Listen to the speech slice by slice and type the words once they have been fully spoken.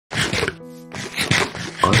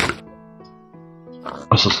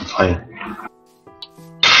Was ist ein Pfeil?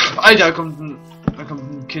 Alter, da kommt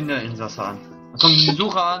ein Kinderinsasse an. Da kommt ein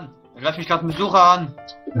Besucher an. Er greift mich gerade einen Besucher an.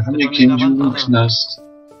 Wir haben hier keinen Jugendknast.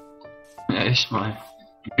 Ja, echt mal.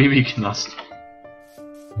 Babyknast.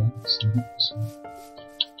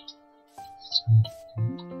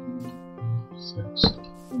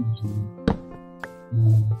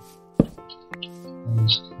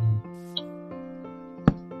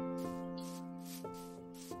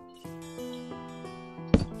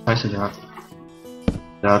 Scheiße,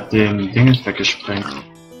 der hat den Dinges weggesprengt.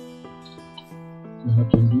 Der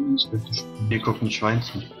hat den Dinges weggesprengt. Hier guckt ein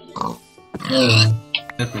Schweinchen. Ja, ja.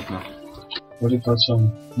 Jetzt nicht mehr. Wollte ich gerade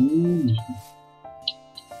sagen. Nicht mehr.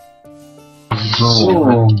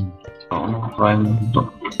 So. Auch noch rein. So.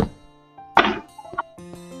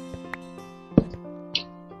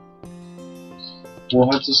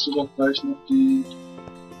 Wo hattest du doch gleich noch die...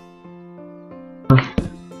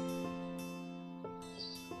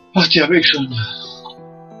 Ach, die habe ich schon.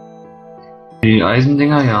 Die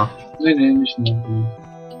Eisendinger, ja. Nee, nicht nur die.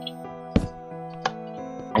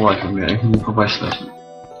 Aber ich will mir eigentlich nicht vorbeischleichen.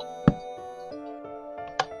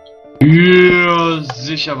 Ja,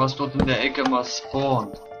 sicher, was dort in der Ecke mal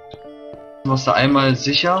spawnt. Du machst da einmal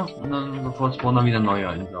sicher und dann sofort spawnen dann wieder neue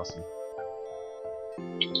einlassen.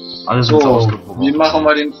 Alles so, ausgebrochen. wie machen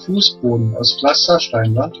wir den Fußboden? Aus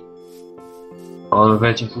Pflasterstein, wa? Aber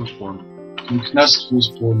welchen Fußboden? Den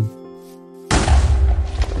Knastfußboden.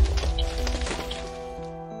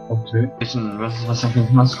 Okay. Was ist denn für ein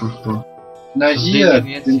Knastfußboden? Na Was hier, sehen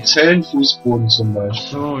wir jetzt den hier? Zellenfußboden zum Beispiel.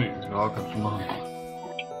 So, ja, kannst du machen.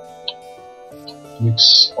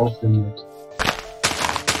 Nix aufwendig.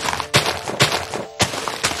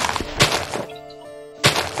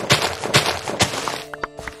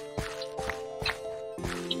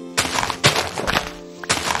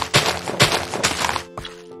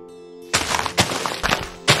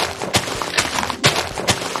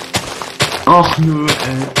 Ach nö,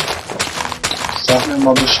 ey. Sag mir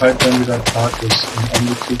mal Bescheid, wenn wieder Tag ist. Und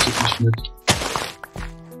Andi kriegt es nicht mit.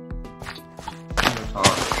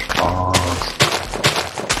 Spaß.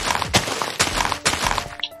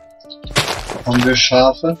 Haben wir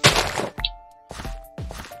Schafe?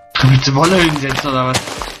 Willst du Wolle hinsetzen oder was?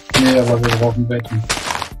 Nee, aber wir brauchen Betten.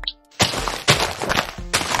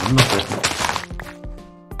 Noch Betten.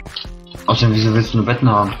 Außerdem, wieso willst du nur Betten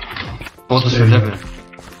haben? Was ist das für ein Level?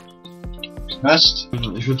 Knast?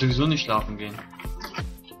 Ich würde sowieso nicht schlafen gehen.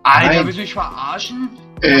 Alter, Nein. willst du mich verarschen?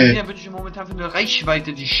 Ja, würde ich momentan für eine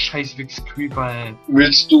Reichweite, die scheiß Wix-Creeper, ey.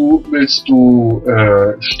 Willst du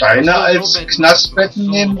Steine als Betten. Knastbetten Ach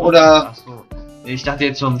so, nehmen oder? Ach so. Ich dachte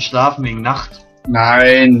jetzt zum Schlafen wegen Nacht.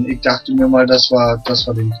 Nein, ich dachte mir mal, dass wir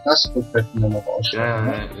den Knastbetten dann noch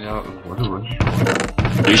ausstellen. Ja, warte.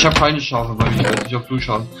 Ich habe keine Schafe bei mir, ich weiß nicht, ob du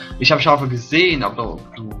Schafe. Ich habe Schafe gesehen, aber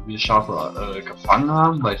ob du wie Schafe gefangen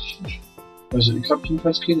haben, weiß ich nicht. Also ich habe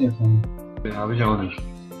jedenfalls keine gefangen. Ja, habe ich auch nicht.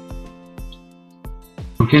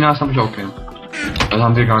 Du keine hast, habe ich auch keinen. Also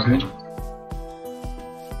haben wir gar keine.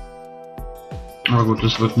 Aber gut,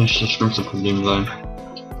 das wird nicht das schlimmste Problem sein.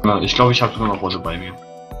 Ja, ich glaube, ich habe sogar noch Wolle bei mir.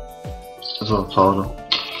 Also zu Hause.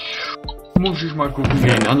 Muss ich mal gucken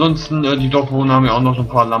gehen. Ansonsten, die Dorfbewohner haben ja auch noch so ein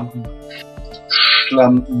paar Lampen.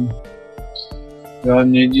 Schlampen. Ja,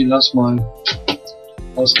 nee, die lass mal.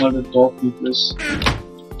 Lass mal das Dorf, wie es ist.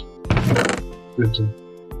 Bitte.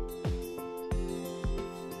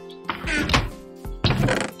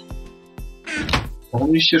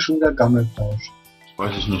 Warum nicht hier schon wieder Gammeltausch?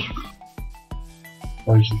 Weiß ich nicht.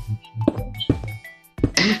 Weiß ich nicht.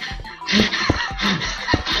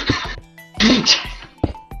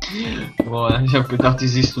 Boah, ich habe gedacht, die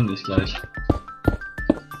siehst du nicht gleich.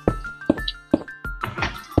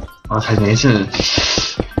 Was halt nicht?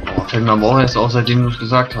 Boah, fällt mir aber auch erst auf, seitdem du es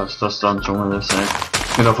gesagt hast, dass da ein Dschungel ist, ey.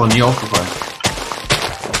 Ist mir davon nie aufgefallen.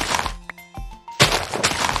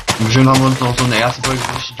 Und bestimmt haben wir uns noch so in der ersten Folge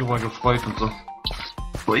richtig drüber gefreut und so.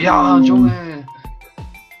 Oh ja, Dschungel!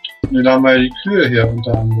 Ne, da haben wir ja die Kühe hier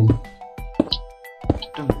unter anderem.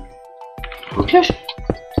 Stimmt. Wirklich?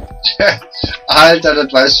 Alter,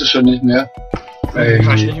 das weißt du schon nicht mehr. Ich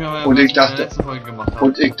weiß nicht mehr, Und was ich wir in der dachte, letzten Folge gemacht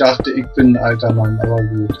haben. ich bin ein alter Mann, aber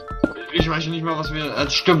gut. Ich weiß nicht mehr, was wir.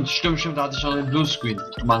 Stimmt, da hatte ich noch den Bluescreen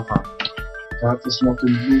am Anfang. Da hat es noch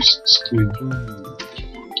den Boost-Screen.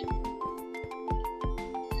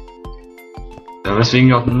 Ja, weswegen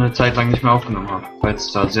ich auch eine Zeit lang nicht mehr aufgenommen habe, weil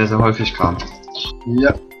es da sehr, sehr häufig kam.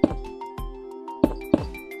 Ja.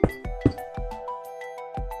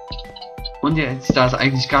 Und jetzt, da ist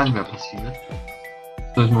eigentlich gar nicht mehr passiert.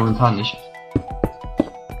 Das ist momentan nicht.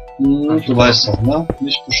 Du weißt doch, ne?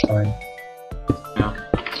 Nicht beschreien. Ja.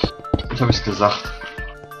 Jetzt habe ich's gesagt.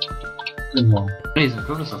 Genau. Riesen,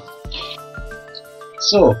 Kürbisse.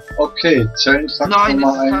 So, okay, Zellentrakt Nein, jetzt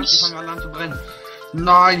Nummer ist es 1. die fangen alle an zu brennen.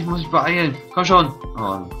 Nein, ich muss mich beeilen. Komm schon.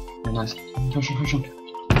 Oh, ja, nice. Komm schon, komm schon.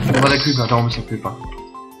 Wo war der Creeper? Darum ist der Creeper.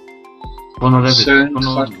 Noch Level.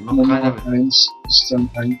 Zellentrakt Noch Nummer 3 Level. 1 ist dann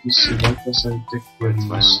eigentlich so weit, dass er entdeckt werden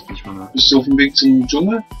muss. Nicht mal mehr. Bist du auf dem Weg zum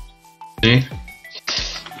Dschungel? Nee.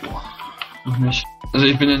 Noch nicht. Also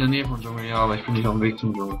ich bin in der Nähe vom Dschungel, ja, aber ich bin nicht auf dem Weg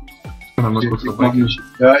zum Dschungel. Ich kann mal kurz vorbei.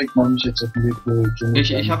 Ich mach mich jetzt auf den Weg zum Dschungel.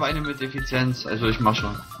 Ich habe eine mit Effizienz, also ich mach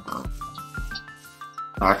schon.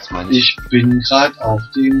 Sag's mal nicht. Ich bin gerade auf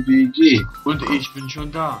dem WG. Und ich bin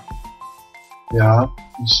schon da. Ja,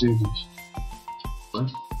 ich sehe dich.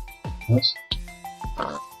 Und? Was?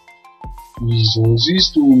 Wieso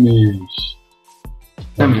siehst du mich?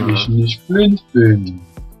 Weil Ja, ich nicht blind bin.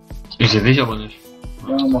 Ich sehe dich aber nicht.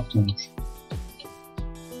 Ja, macht ja nichts.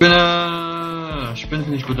 Ich bin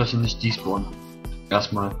nicht gut, dass sie nicht despawnen.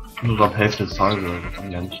 Erstmal. Nur so ab Hälfte des Tages oder so.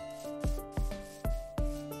 Kann ja nicht.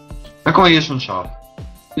 Na guck mal, hier ist schon scharf.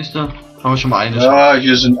 Siehst du? Haben wir schon mal eine scharf. Ja,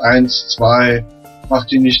 hier sind 1, 2. Mach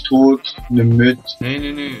die nicht tot. Nimm mit.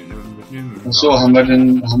 Nee. Achso, haben wir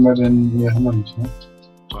denn, nee, haben wir nicht, ne?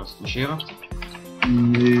 Was, eine Schere?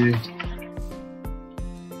 Nee.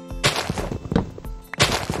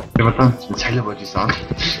 Ja, was dann? Eine Zeile wollte ich sagen.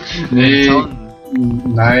 Nee. Zaun.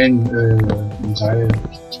 Nein, ein Seil.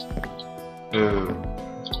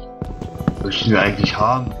 Möchten wir eigentlich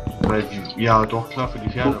haben? Weil die, ja doch klar für die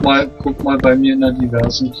Pferde. Guck mal bei mir in der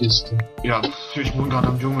diversen Kiste. Ja, ich wohne gerade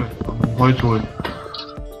am Dschungel, am Holz holen.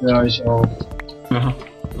 Ja, ich auch. Ja,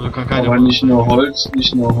 also kann keine. Aber nicht nur Holz,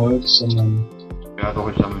 sondern. Ja doch,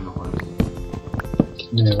 ich sammle noch Holz.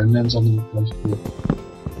 Nee, wenn dann sammeln wir gleich viel.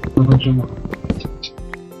 Am Dschungel.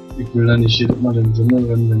 Ich will da nicht jedes Mal den Dschungel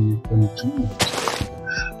rennen, wenn ich Dschungel.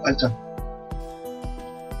 Alter.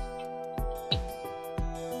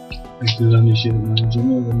 Ich will da nicht jedes Mal den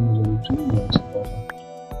Dschungel rennen, wenn ich Dschungel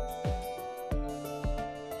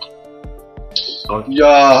Sollte.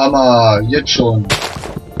 Ja, Hammer, jetzt schon.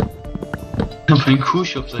 Mein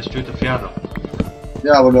Kuhschubs, ich töte Pferde.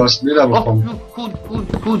 Ja, aber du hast Leder bekommen.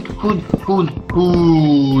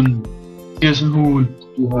 Huhn. Hier ist ein Huhn.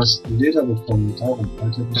 Du hast Leder bekommen, darum,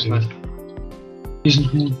 Alter, Ich weiß. Hier ist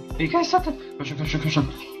ein Huhn. Wie geil ist das denn? Komm schon.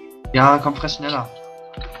 Ja, komm, fress schneller.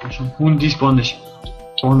 Komm schon. Huhn, die spawnen nicht.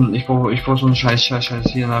 Und ich brauch so einen Scheiß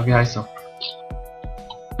hier, na, wie heißt er?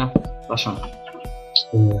 Ja, das schon.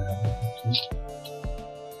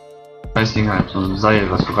 Scheiß Ding halt, so ein Seil,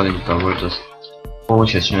 was du gerade da wolltest. Brauche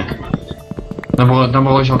ich jetzt schnell. Dann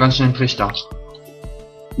brauche ich auch ganz schnell einen Trichter.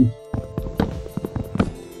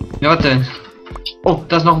 Ja, was denn? Oh,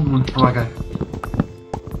 da ist noch ein Huhn. Oh, geil.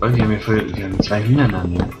 Oh, wir haben 2 Hühner in der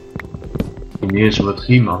Nähe. Die Nähe ist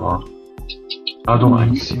übertrieben, aber... Ah, doch,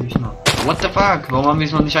 eigentlich ziemlich nah. What the fuck? Warum haben wir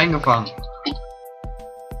es noch nicht eingefahren?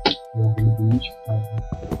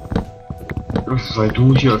 Weil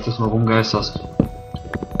du hier öfters mal rumgeisterst.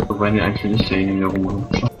 Wobei die eigentlich nicht derjenige, der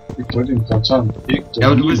rumgeht. Ich wollte ihn gerade sagen. Ja,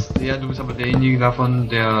 aber du bist aber derjenige davon,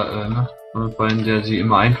 der, von den beiden, der sie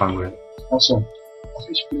immer einfangen will. Achso. Ach,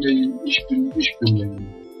 ich bin derjenige.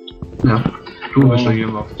 Ja. Du bist doch hier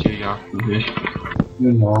immer auf Tierjagd und ich.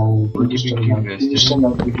 Genau. Und die Bikini Du bist doch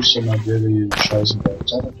mal der die Scheiße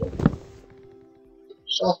baut.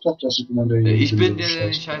 Sag doch, dass ich immer derjenige bin. Ich bin der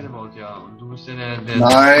die Scheiße baut, ja. Und du bist der.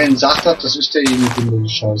 Nein, sag doch, das ist derjenige, der die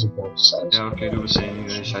Scheiße baut. Ja, okay, du bist derjenige,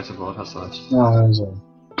 der die Scheiße baut, hast du recht. Na also.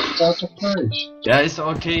 Sag doch gleich. Ja, ist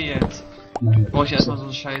okay jetzt. Nein, Brauche ich erstmal so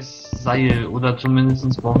ein scheiß Seil oder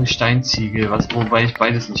zumindest brauche ich Steinziegel, wobei ich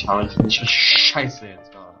beides nicht habe. Das finde ich scheiße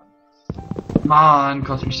jetzt gerade. Mann,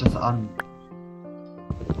 kotzt mich das an.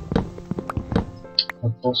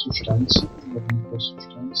 Was brauchst du Steinziegel? Warum brauchst du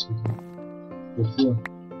Steinziegel? Wofür?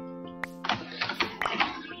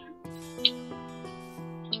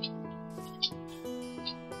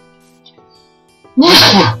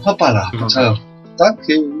 Hoppala, Verzeihung.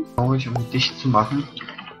 Danke. Brauche ich, um die dicht zu machen.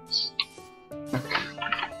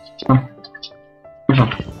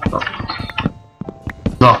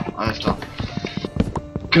 So, alles klar.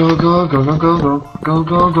 Go.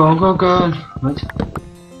 Was?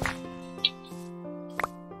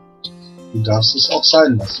 Du darfst es auch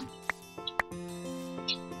sein lassen.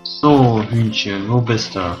 So, Hühnchen, wo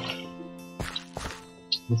bist du?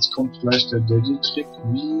 Jetzt kommt gleich der Daddy-Trick.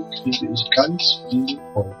 Wie kriege ich ganz viel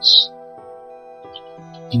Holz?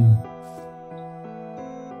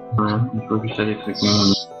 Ja, nicht wirklich Daddy Trick,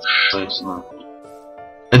 ne? Scheiße, Mann.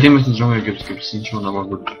 Seitdem es einen Dschungel gibt, gibt's ihn schon, aber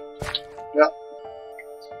gut. Ja.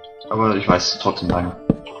 Aber ich weiß es trotzdem lange.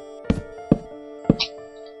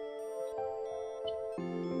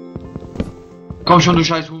 Komm schon, du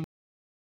Scheiß Huhn.